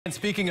And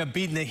speaking of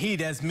beating the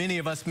heat, as many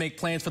of us make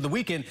plans for the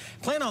weekend,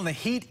 plan on the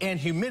heat and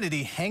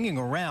humidity hanging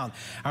around.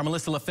 Our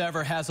Melissa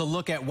Lefevre has a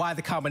look at why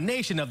the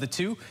combination of the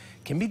two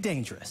can be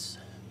dangerous.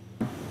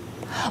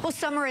 Well,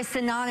 summer is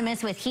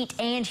synonymous with heat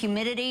and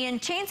humidity,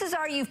 and chances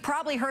are you've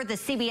probably heard the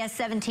CBS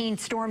 17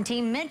 storm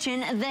team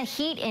mention the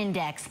heat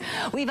index.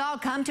 We've all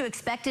come to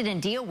expect it and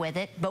deal with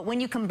it, but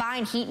when you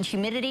combine heat and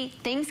humidity,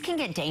 things can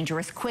get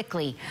dangerous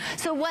quickly.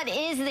 So what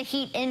is the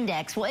heat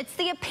index? Well, it's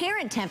the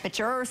apparent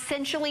temperature, or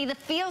essentially the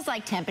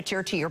feels-like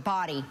temperature to your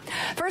body.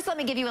 First, let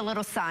me give you a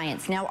little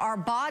science. Now, our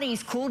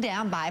bodies cool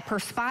down by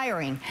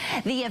perspiring.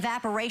 The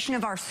evaporation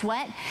of our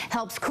sweat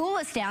helps cool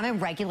us down and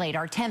regulate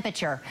our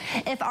temperature.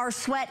 If our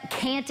sweat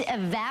can't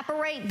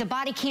evaporate, the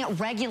body can't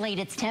regulate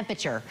its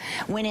temperature.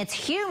 When it's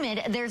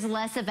humid, there's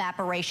less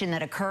evaporation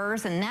that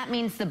occurs, and that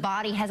means the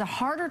body has a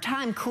harder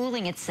time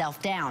cooling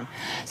itself down.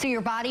 So your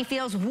body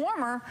feels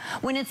warmer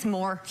when it's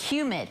more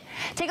humid.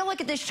 Take a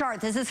look at this chart.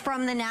 This is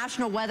from the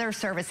National Weather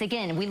Service.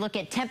 Again, we look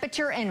at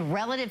temperature and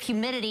relative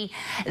humidity.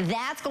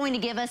 That's going to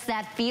give us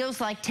that feels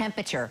like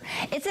temperature.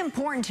 It's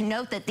important to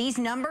note that these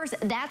numbers,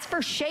 that's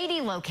for shady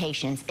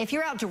locations. If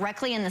you're out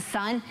directly in the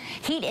sun,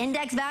 heat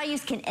index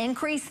values can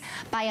increase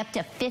by up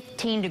to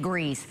 15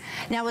 degrees.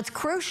 Now, it's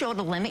crucial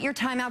to limit your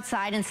time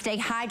outside and stay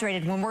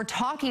hydrated when we're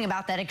talking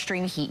about that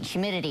extreme heat and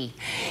humidity.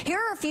 Here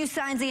are a few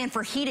signs again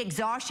for heat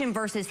exhaustion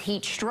versus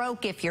heat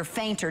stroke. If you're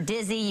faint or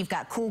dizzy, you've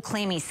got cool,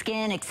 clammy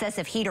skin,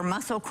 excessive heat or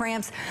muscle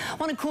cramps,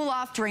 want to cool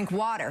off, drink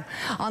water.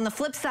 On the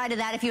flip side of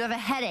that, if you have a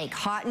headache,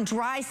 hot and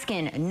dry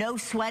skin, no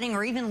sweating,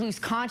 or even lose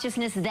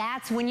consciousness,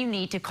 that's when you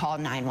need to call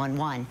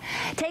 911.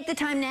 Take the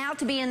time now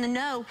to be in the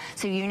know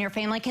so you and your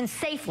family can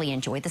safely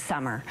enjoy the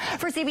summer.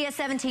 For CBS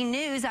 17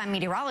 News, I'm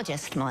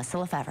meteorologist Melissa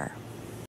Lefevre.